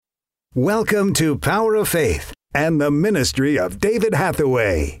Welcome to Power of Faith and the ministry of David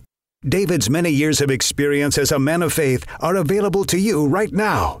Hathaway. David's many years of experience as a man of faith are available to you right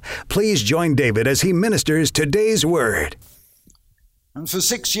now. Please join David as he ministers today's word. And for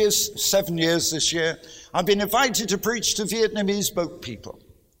 7 years this year, I've been invited to preach to Vietnamese boat people.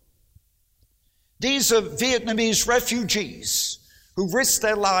 These are Vietnamese refugees who risked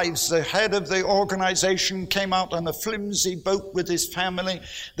their lives. The head of the organization came out on a flimsy boat with his family.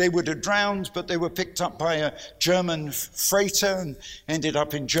 They would have drowned, but they were picked up by a German freighter and ended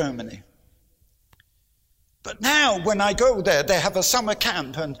up in Germany. But now, when I go there, they have a summer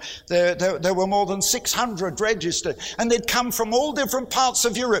camp, and there were more than 600 registered, and they'd come from all different parts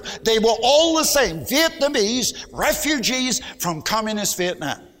of Europe. They were all the same, Vietnamese refugees from communist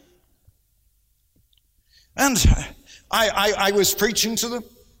Vietnam. And I was preaching to them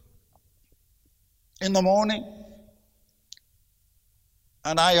in the morning,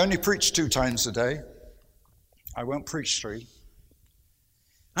 and I only preach 2 times a day. I won't preach 3.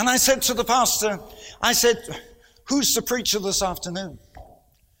 And I said to the pastor, who's the preacher this afternoon?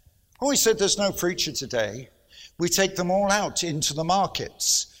 Oh, he said, there's no preacher today. We take them all out into the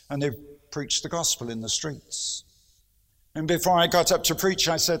markets, and they preach the gospel in the streets. And before I got up to preach,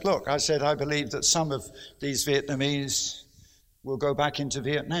 I said, I believe that some of these Vietnamese will go back into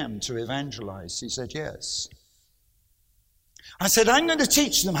Vietnam to evangelize. He said, yes. I said, I'm going to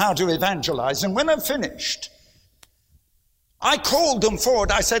teach them how to evangelize. And when I'm finished, I called them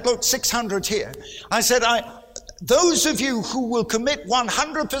forward. I said, 600 here. I said, those of you who will commit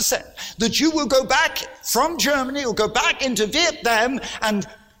 100% that you will go back from Germany or go back into Vietnam and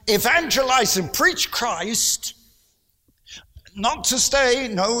evangelize and preach Christ. Not to stay,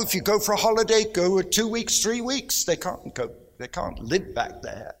 no, if you go for a holiday, go 2 weeks, 3 weeks. They can't go. They can't live back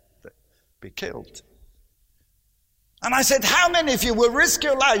there. They'll be killed. And I said, how many of you will risk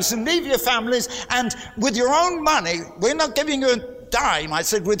your lives and leave your families, and with your own money, we're not giving you a dime. I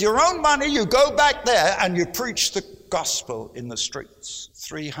said, with your own money, you go back there and you preach the gospel in the streets.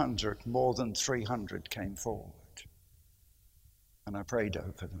 More than 300 came forward. And I prayed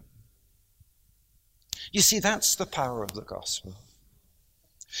over them. You see, that's the power of the gospel.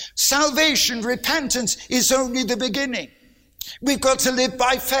 Salvation, repentance is only the beginning. We've got to live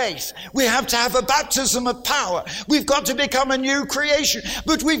by faith. We have to have a baptism of power. We've got to become a new creation.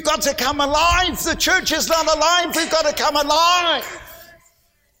 But we've got to come alive. The church is not alive. We've got to come alive.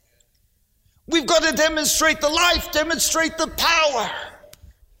 We've got to demonstrate the life, demonstrate the power.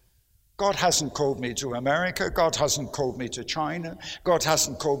 God hasn't called me to America. God hasn't called me to China. God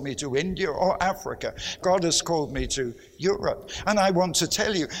hasn't called me to India or Africa. God has called me to Europe. And I want to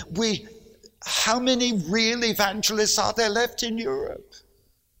tell you, how many real evangelists are there left in Europe?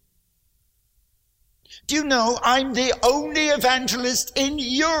 Do you know I'm the only evangelist in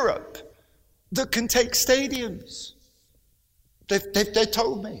Europe that can take stadiums? They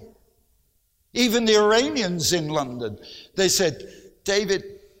told me. Even the Iranians in London, they said, David,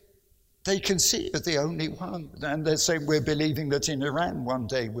 they can see you're the only one. And they're saying, we're believing that in Iran one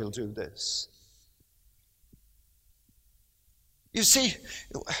day we'll do this. You see,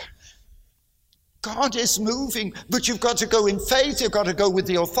 God is moving, but you've got to go in faith. You've got to go with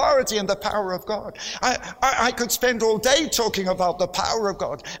the authority and the power of God. I could spend all day talking about the power of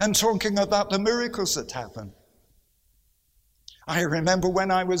God and talking about the miracles that happen. I remember when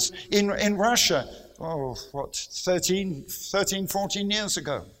I was in Russia, 13, 14 years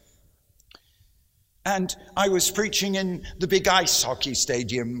ago. And I was preaching in the big ice hockey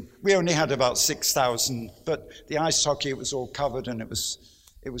stadium. We only had about 6,000, but the ice hockey, it was all covered, and it was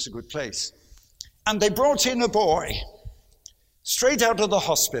a good place. And they brought in a boy straight out of the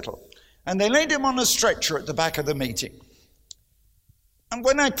hospital, and they laid him on a stretcher at the back of the meeting. And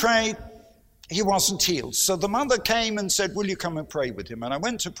when I prayed, he wasn't healed. So the mother came and said, will you come and pray with him? And I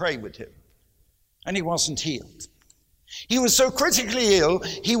went to pray with him, and he wasn't healed. He was so critically ill,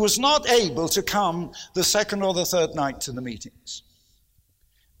 he was not able to come the second or the third night to the meetings.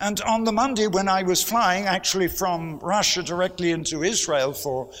 And on the Monday, when I was flying actually from Russia directly into Israel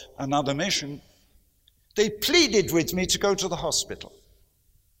for another mission, they pleaded with me to go to the hospital.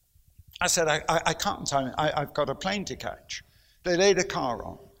 I said, I can't. I've got a plane to catch. They laid a car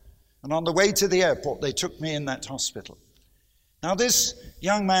on. And on the way to the airport, they took me in that hospital. Now this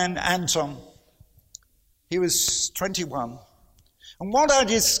young man, Anton, he was 21. And what I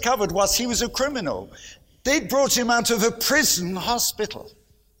discovered was he was a criminal. They'd brought him out of a prison hospital.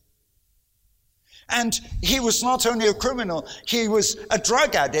 And he was not only a criminal, he was a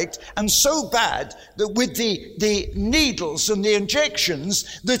drug addict, and so bad that with the needles and the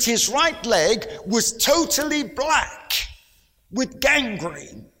injections, that his right leg was totally black with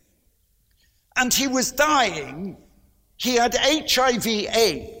gangrene. and he was dying. He had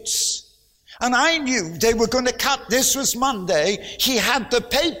HIV/AIDS. And I knew they were going to cut, this was Monday, he had the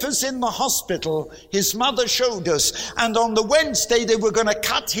papers in the hospital, his mother showed us, and on the Wednesday they were going to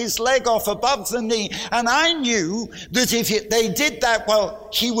cut his leg off above the knee. And I knew that if they did that, well,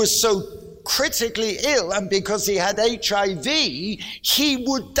 he was so critically ill, and because he had HIV, he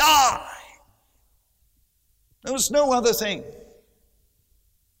would die. There was no other thing.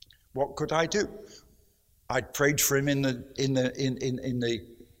 What could I do? I'd prayed for him in the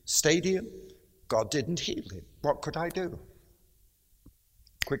stadium. God didn't heal him. What could I do?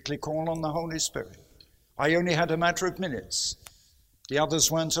 Quickly call on the Holy Spirit. I only had a matter of minutes. The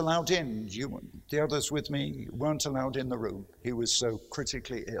others weren't allowed in. The others with me weren't allowed in the room. He was so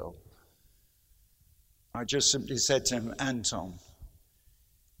critically ill. I just simply said to him, Anton,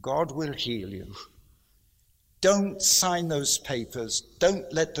 God will heal you. Don't sign those papers. Don't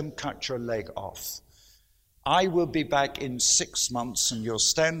let them cut your leg off. I will be back in 6 months and you'll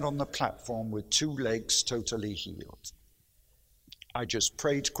stand on the platform with 2 legs totally healed. I just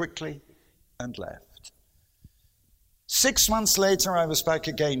prayed quickly and left. 6 months later, I was back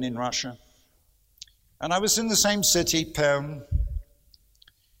again in Russia. And I was in the same city, Perm.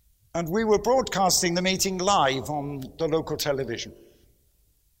 And we were broadcasting the meeting live on the local television.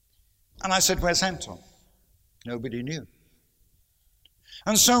 And I said, where's Anton? Nobody knew.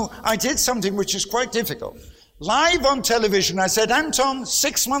 And so I did something which is quite difficult. Live on television, I said, Anton,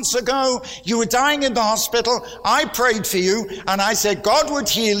 6 months ago, you were dying in the hospital. I prayed for you, and I said God would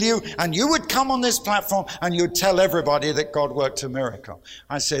heal you, and you would come on this platform, and you'd tell everybody that God worked a miracle.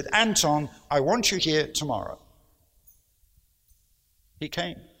 I said, Anton, I want you here tomorrow. He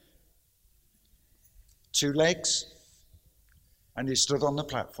came. 2 legs, and he stood on the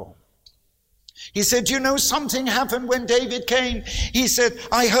platform. He said, you know, something happened when David came. He said,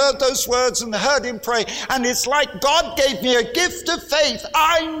 I heard those words and heard him pray. And it's like God gave me a gift of faith.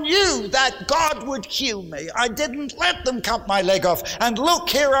 I knew that God would heal me. I didn't let them cut my leg off. And look,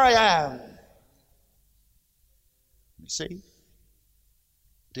 here I am. You see?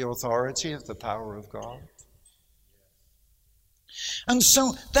 The authority of the power of God. And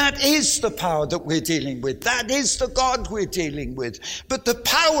so that is the power that we're dealing with. That is the God we're dealing with. But the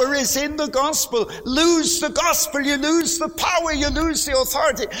power is in the gospel. Lose the gospel, you lose the power, you lose the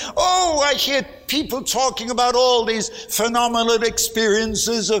authority. Oh, I hear people talking about all these phenomenal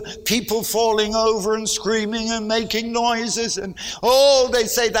experiences of people falling over and screaming and making noises. And oh, they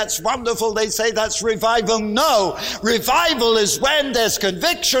say that's wonderful. They say that's revival. No, revival is when there's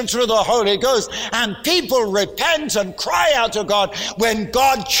conviction through the Holy Ghost and people repent and cry out to God when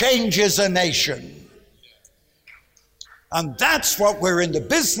God changes a nation. And that's what we're in the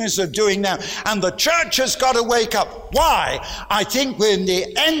business of doing now. And the church has got to wake up. Why? I think we're in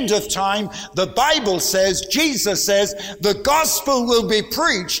the end of time. The Bible says, Jesus says, the gospel will be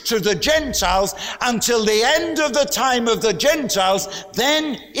preached to the Gentiles until the end of the time of the Gentiles.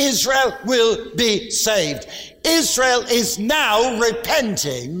 Then Israel will be saved. Israel is now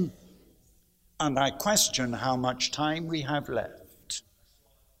repenting. And I question how much time we have left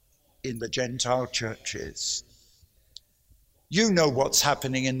in the Gentile churches. You know what's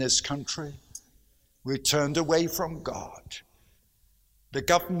happening in this country. We turned away from God. The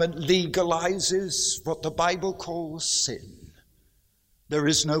government legalizes what the Bible calls sin. There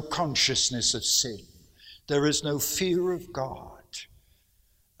is no consciousness of sin. There is no fear of God.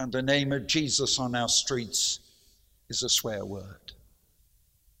 And the name of Jesus on our streets is a swear word.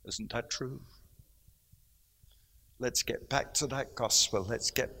 Isn't that true? Let's get back to that gospel.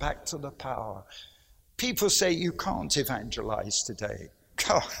 Let's get back to the power. People say you can't evangelize today.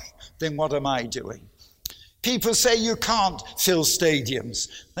 God, then what am I doing? People say you can't fill stadiums.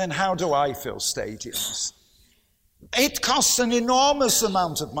 Then how do I fill stadiums? It costs an enormous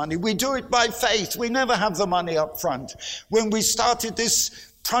amount of money. We do it by faith. We never have the money up front. When we started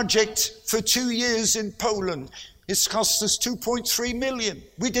this project for 2 years in Poland, it's cost us 2.3 million.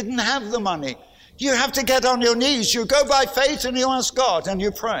 We didn't have the money. You have to get on your knees. You go by faith and you ask God and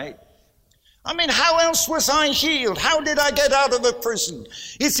you pray. I mean, how else was I healed? How did I get out of a prison?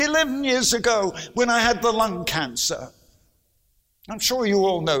 It's 11 years ago when I had the lung cancer. I'm sure you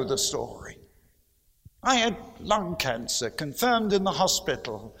all know the story. I had lung cancer, confirmed in the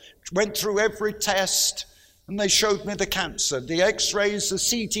hospital. Went through every test, and they showed me the cancer. The x-rays, the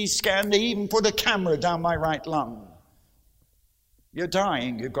CT scan, they even put a camera down my right lung. You're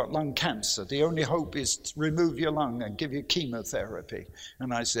dying, you've got lung cancer. The only hope is to remove your lung and give you chemotherapy.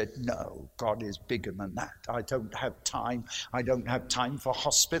 And I said, no, God is bigger than that. I don't have time. I don't have time for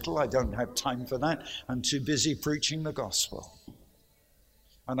hospital. I don't have time for that. I'm too busy preaching the gospel.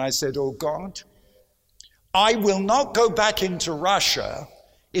 And I said, oh God, I will not go back into Russia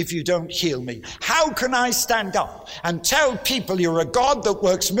if you don't heal me. How can I stand up and tell people you're a God that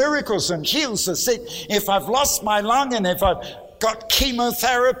works miracles and heals the sick if I've lost my lung and if I've got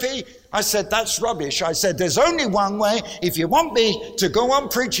chemotherapy? I said, that's rubbish. I said, there's only one way. If you want me to go on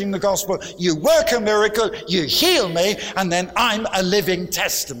preaching the gospel, you work a miracle, you heal me, and then I'm a living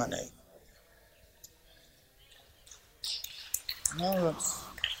testimony. No,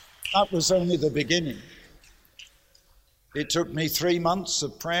 that was only the beginning. It took me 3 months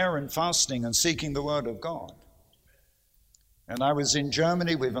of prayer and fasting and seeking the word of God. And I was in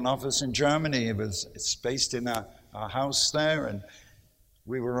Germany. We have an office in Germany. It's based in our house there. And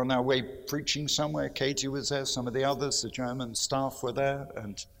we were on our way preaching somewhere. Katie was there. Some of the others, the German staff were there.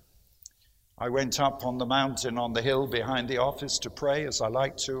 And I went up on the mountain on the hill behind the office to pray as I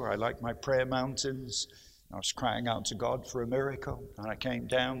like to. I like my prayer mountains. I was crying out to God for a miracle. And I came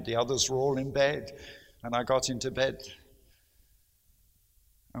down. The others were all in bed. And I got into bed.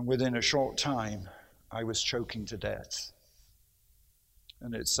 And within a short time, I was choking to death.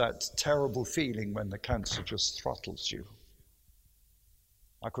 And it's that terrible feeling when the cancer just throttles you.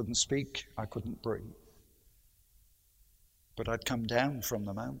 I couldn't speak, I couldn't breathe. But I'd come down from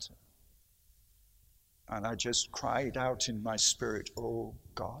the mountain. And I just cried out in my spirit, oh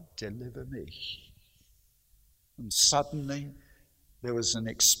God, deliver me. And suddenly there was an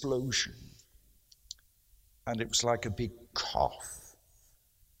explosion. And it was like a big cough.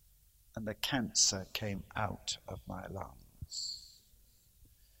 And the cancer came out of my lungs.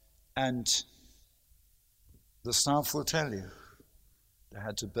 And the staff will tell you, they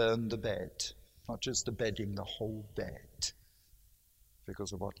had to burn the bed, not just the bedding, the whole bed,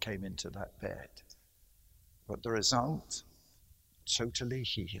 because of what came into that bed. But the result, totally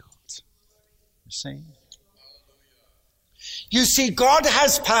healed. You see? You see, God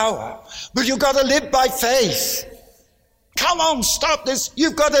has power, but you've got to live by faith. Come on, stop this.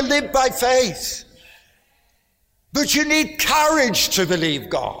 You've got to live by faith. But you need courage to believe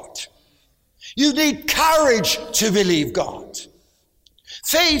God. You need courage to believe God.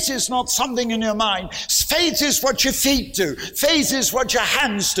 Faith is not something in your mind. Faith is what your feet do. Faith is what your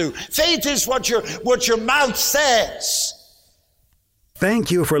hands do. Faith is what your mouth says.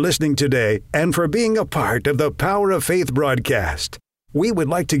 Thank you for listening today and for being a part of the Power of Faith broadcast. We would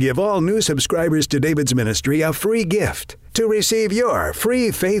like to give all new subscribers to David's ministry a free gift. To receive your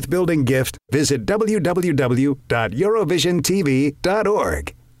free faith-building gift, visit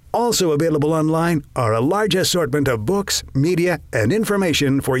www.eurovisiontv.org. Also available online are a large assortment of books, media, and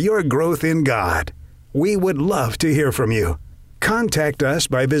information for your growth in God. We would love to hear from you. Contact us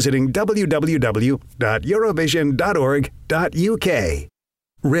by visiting www.eurovision.org.uk.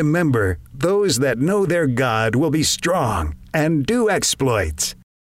 Remember, those that know their God will be strong and do exploits.